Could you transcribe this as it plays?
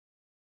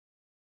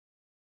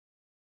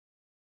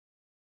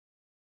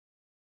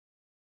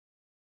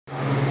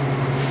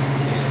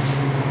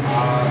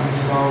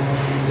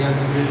Red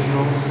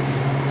Divisionals.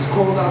 It's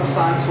cold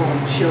outside, so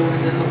I'm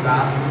chilling in the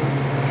bathroom.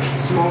 It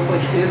smells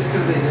like this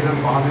because they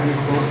didn't bother to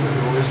close the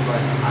doors,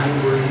 but I ain't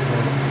worried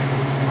though.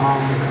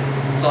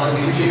 It's all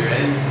Gucci,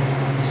 right?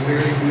 It's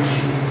very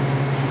Gucci.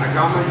 I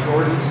got my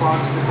Jordan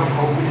socks because I'm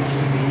hoping to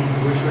PB,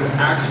 which would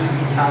actually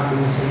be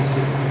taboo since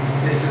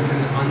this is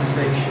an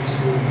unsanctioned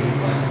school meet,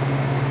 but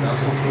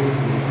that's okay with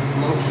me.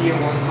 Low key, I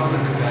want to tell the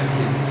Quebec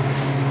kids.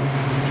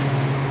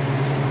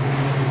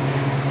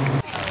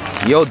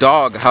 Yo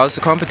dog, how's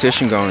the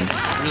competition going?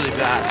 Really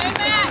bad.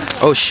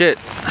 Oh shit.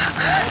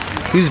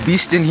 Who's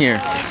beast in here?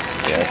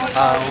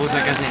 What was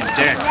that guy's name?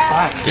 Derek.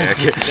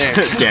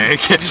 Derek.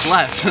 Derek. He just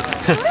left.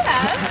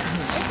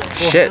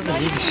 Shit.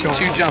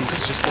 2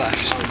 jumps just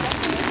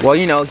left. Well,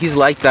 you know, he's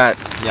like that.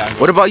 Yeah.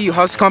 What about you?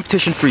 How's the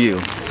competition for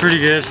you? Pretty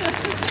good.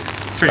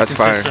 That's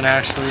fire.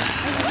 Actually.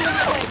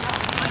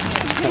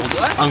 It's cold.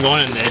 I'm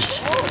going in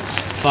this.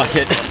 Fuck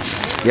it.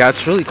 Yeah,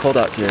 it's really cold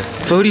out here.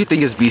 So who do you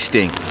think is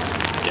beasting?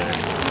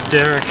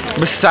 Derek.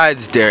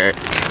 Besides Derek.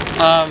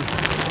 I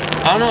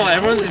don't know.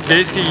 Everyone's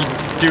basically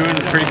doing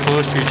pretty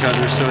close to each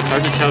other, so it's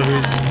hard to tell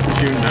who's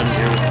doing better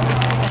here.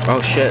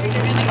 Oh shit.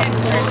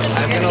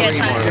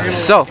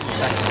 So,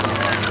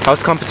 how's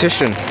the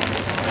competition?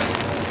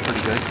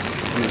 Pretty good.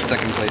 I'm in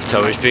second place.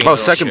 Oh,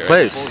 second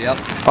place. Yep.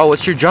 Oh,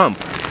 what's your jump?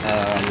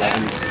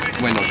 11.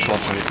 Wait, no,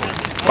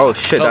 12.24. Oh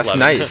shit, that's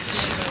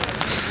nice.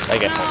 I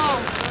guess.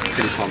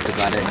 Pretty pumped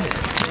about it.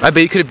 I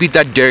bet you could have beat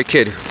that Derek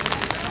kid.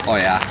 Oh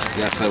yeah.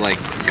 Yeah, if I like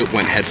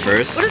went head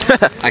first,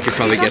 I could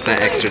probably get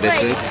that extra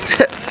distance.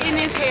 In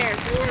his hair.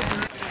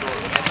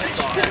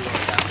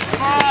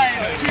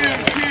 5, 2, 2.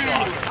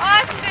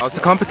 How's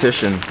the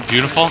competition?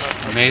 Beautiful,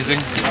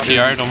 amazing.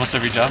 PR'd almost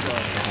every jump.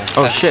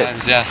 Oh shit.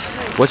 Times, yeah.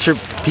 What's your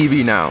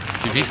PB now?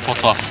 PB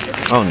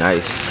 12.12. Oh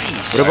nice.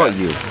 What about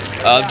you?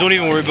 Don't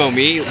even worry about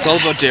me. It's all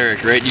about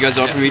Derek, right? You guys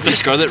offer me the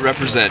Scarlet,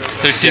 represent.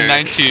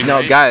 13.19.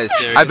 No, guys,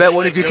 I bet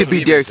one of you could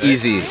beat Derek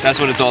easy.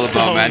 That's what it's all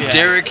about, man.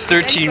 Derek,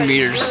 13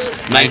 meters,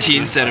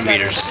 19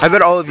 centimeters. I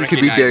bet all of you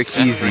could beat Derek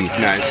easy.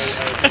 Nice.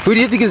 Who do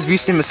you think is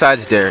beasting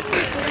besides Derek?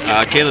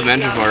 Caleb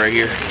Vandervar right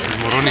here.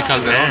 Moroni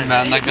Calderon,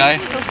 man, that guy.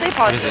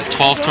 What is it,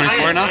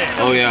 12.24 now?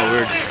 Oh yeah,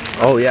 weird.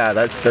 Oh yeah,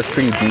 that's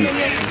pretty beast.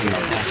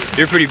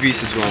 You're pretty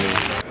beast as well, man.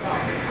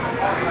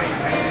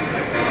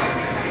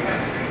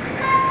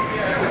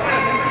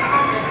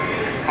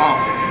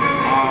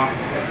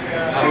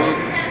 So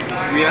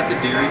we at the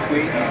Dairy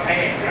Queen.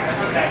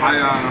 I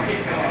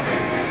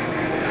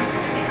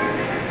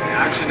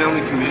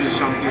accidentally committed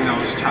something that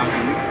was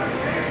taboo.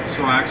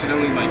 So I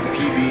accidentally like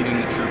PB'd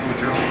in the triple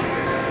jump.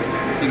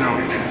 You know,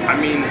 I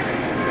mean,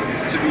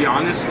 to be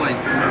honest, like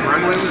my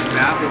runway was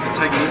bad, but the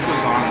technique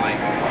was on. Like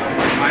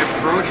my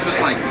approach was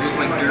like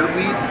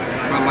derby,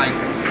 but like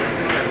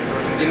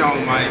you know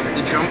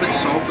the jump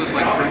itself was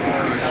like pretty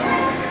cush. So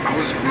I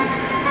was cool.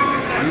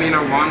 I mean, I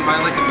won by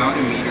like about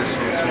a meter,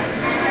 so it's all good.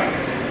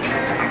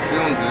 I'm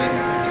feeling good.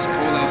 It's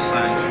cold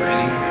outside, it's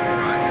raining,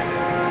 but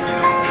you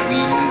know we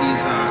eating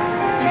these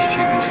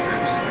chicken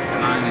strips,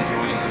 and I'm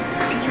enjoying them.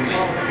 And you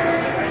ain't.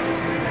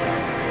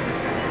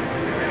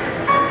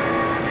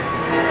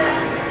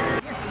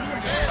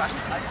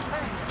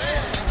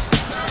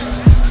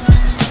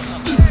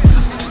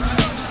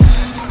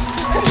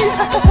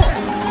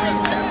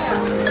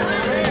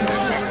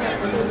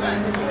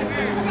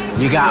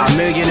 You got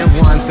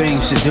 1,000,001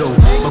 things to do,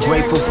 but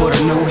grateful for the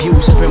new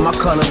hues up in my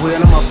color wheel.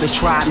 I'm up the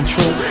tried and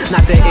true.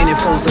 Not that in it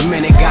for the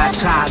minute got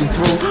tired and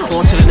through.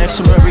 On to the next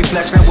suburban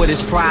reflection with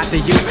its pride to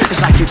you.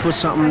 It's like you put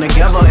something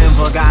together and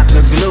forgot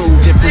the glue.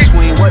 Difference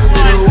between what to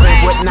do and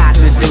what not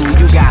to do.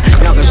 You got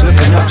youngers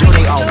looking up, Joe,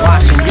 they are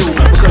watching you.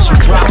 Because you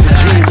dropped the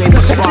G, gave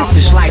the spark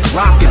that's like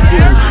rocket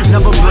fuel.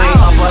 Never blame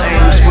upper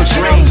aims, which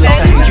rain the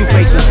things. You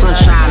facing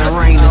sunshine and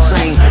rain the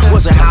same.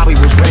 Wasn't how we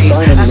was raised.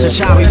 That's a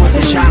child we went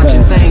through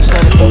challenging things.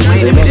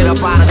 Wait a minute, up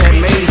out of that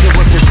maze, it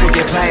was a tricky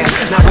path.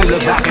 Now we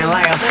look back and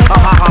laugh. Ha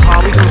ha ha ha,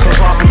 we come so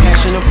far from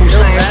passion and push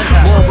land.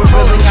 Boy, we're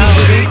willing to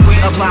believe, we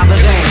apply the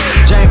dance.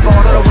 Jane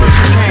Ford of the words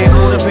you can,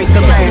 motivate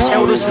the mass.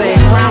 Elders say,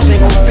 crowns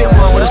ain't gon' fit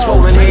one with a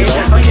swollen head.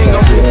 A king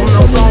don't move from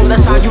no throne,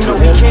 that's how you know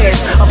he cares.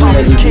 About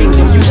his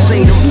kingdom, you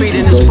seen him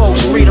feeding his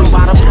folks. Freedom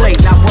by the plate,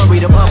 not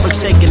worried of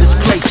others taking his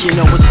place. You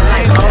know it's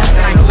like,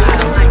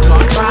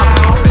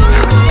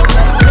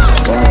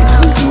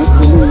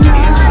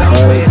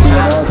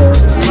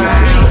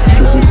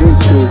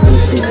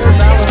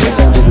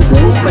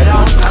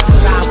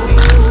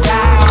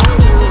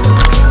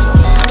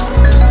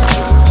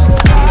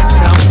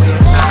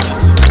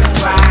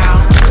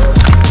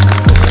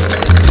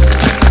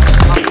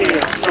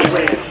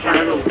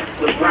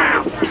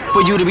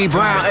 for you to be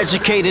brown,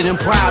 educated and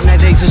proud,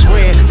 nowadays it's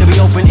rare to be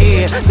open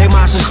ear. They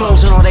minds is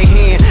closing all they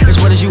hand,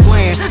 as what as you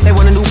win. They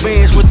want a new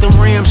Benz with them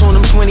rims on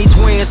them 20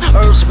 twins.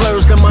 Herb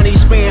splurge, the money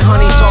spent,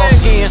 honey soft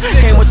skin.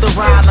 Came with the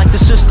ride like the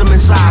system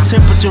inside.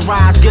 Temperature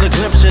rise, get a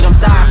glimpse of them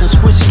thighs and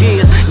switch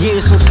gears.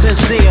 Years and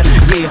sincere,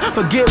 yeah.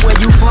 Forget where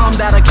you from,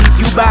 that'll keep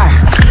you back.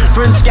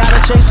 Friends gotta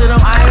chase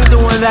them, I ain't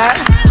doing that.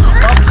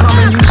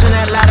 Upcoming using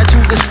that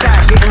latitude to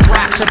stack, getting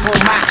racks up on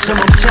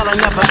maximum. Telling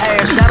never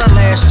ask, that'll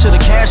last till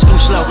the cash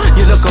comes slow.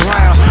 You look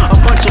around, a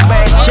bunch of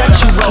bad checks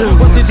you wrote.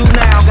 What to do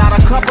now? Got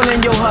a couple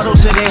in your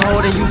huddles and they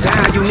holding you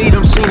down. You need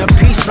them, seen a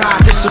peace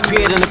sign,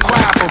 disappeared in the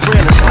crowd for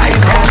real. It's like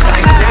that,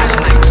 like that,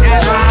 like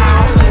that.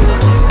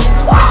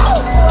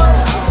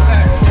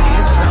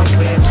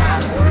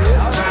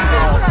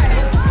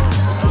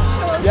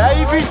 Yeah,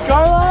 you beat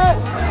Scarlett!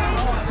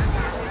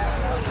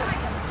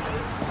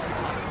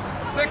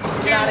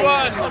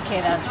 6-2-1.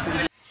 Okay, that's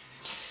pretty.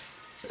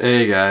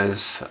 Hey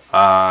guys,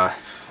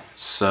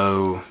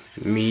 so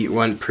meet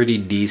went pretty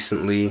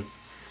decently.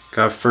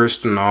 Got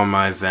first in all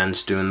my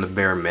events, doing the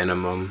bare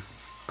minimum.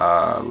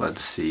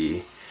 Let's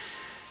see.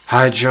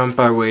 High jump,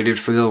 I waited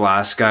for the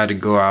last guy to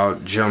go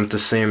out, jumped the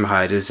same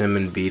height as him,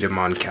 and beat him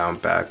on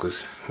countback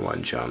with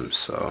one jump,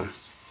 so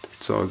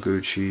it's all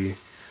Gucci.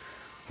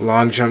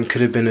 Long jump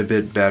could have been a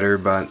bit better,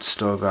 but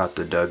still got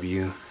the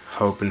W.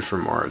 Hoping for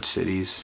more at cities.